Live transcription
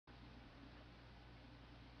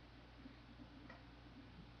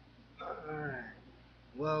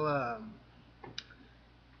Well,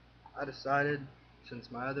 I decided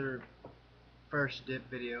since my other first dip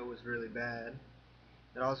video was really bad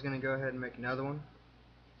that I was gonna go ahead and make another one.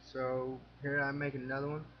 So here I'm making another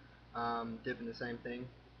one. Dipping the same thing,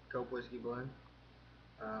 Cope whiskey blend.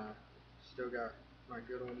 Uh, Still got my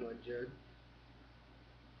good old mud jug.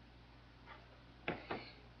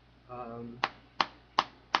 Um,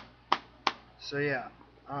 so yeah,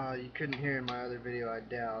 you couldn't hear in my other video, I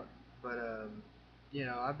doubt, but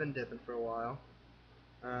I've been dipping for a while.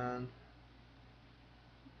 Um,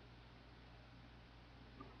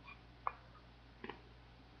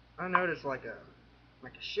 I noticed like a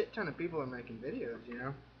shit ton of people are making videos,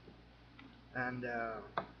 and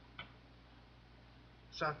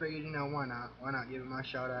so I figured, why not? Why not give it my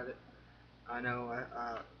shot at it? I know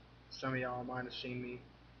some of y'all might have seen me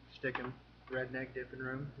sticking redneck dipping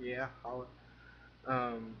room. Yeah, holla.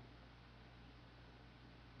 Um,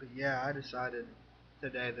 but yeah, I decided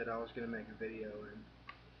today that I was gonna make a video,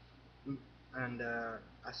 and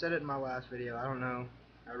I said it in my last video. I don't know.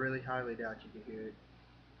 I really highly doubt you could hear it,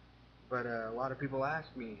 but a lot of people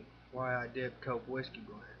ask me why I dip Cope whiskey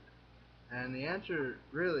blend. And the answer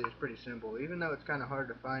really is pretty simple. Even though it's kind of hard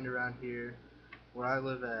to find around here where I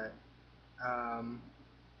live at, um,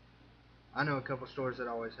 I know a couple stores that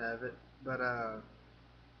always have it. But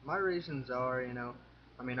my reasons are,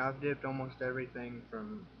 I mean, I've dipped almost everything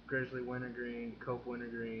from Grizzly Wintergreen, Cope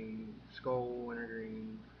Wintergreen, Skull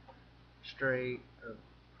Wintergreen, straight,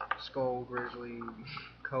 Skull, Grizzly,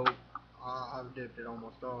 Cope. I've dipped it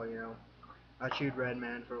almost all. I chewed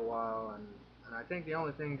Redman for a while, and I think the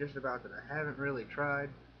only thing just about that I haven't really tried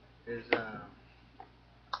is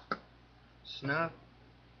snuff,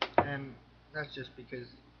 and that's just because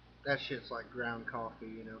that shit's like ground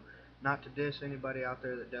coffee. Not to diss anybody out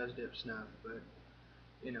there that does dip snuff, but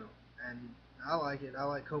you know, and I like it. I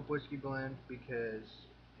like Cope whiskey blend because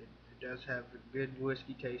it does have a good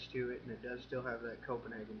whiskey taste to it, and it does still have that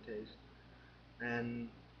Copenhagen taste. And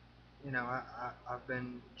I've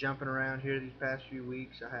been jumping around here these past few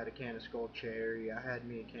weeks. I had a can of Skull Cherry. I had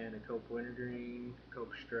me a can of Cope Wintergreen,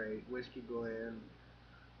 Cope Straight, whiskey blend.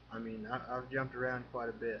 I mean, I've jumped around quite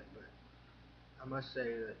a bit, but I must say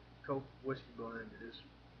that Cope whiskey blend is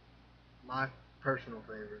my personal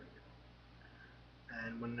favorite.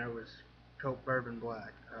 And when there was Cope Bourbon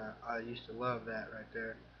Black, I used to love that right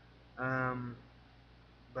there. Um,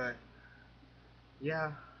 but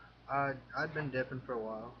yeah, I'd been dipping for a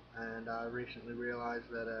while, and I recently realized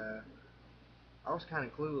that I was kind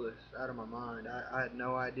of clueless, out of my mind. I had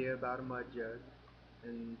no idea about a mud jug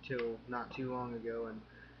until not too long ago,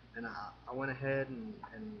 and I went ahead and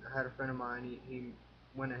I had a friend of mine. He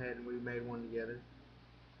went ahead and we made one together,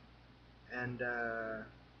 and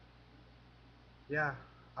yeah,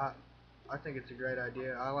 I I think it's a great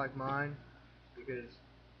idea. I like mine because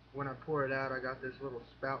when I pour it out, I got this little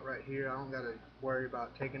spout right here. I don't got to worry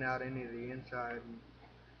about taking out any of the inside and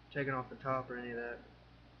taking off the top or any of that.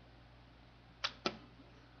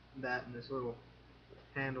 That and this little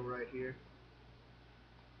handle right here.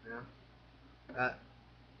 Yeah, that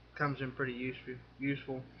comes in pretty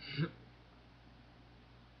useful.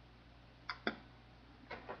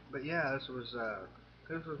 But yeah, this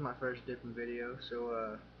was my first dipping video.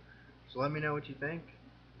 So let me know what you think,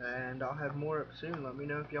 and I'll have more up soon. Let me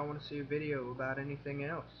know if y'all want to see a video about anything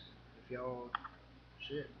else. If y'all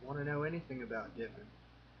want to know anything about dipping,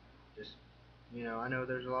 just I know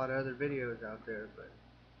there's a lot of other videos out there, but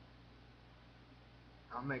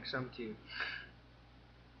I'll make some too.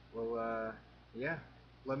 Well, yeah,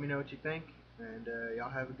 let me know what you think, and y'all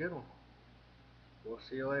have a good one. We'll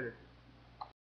see you later.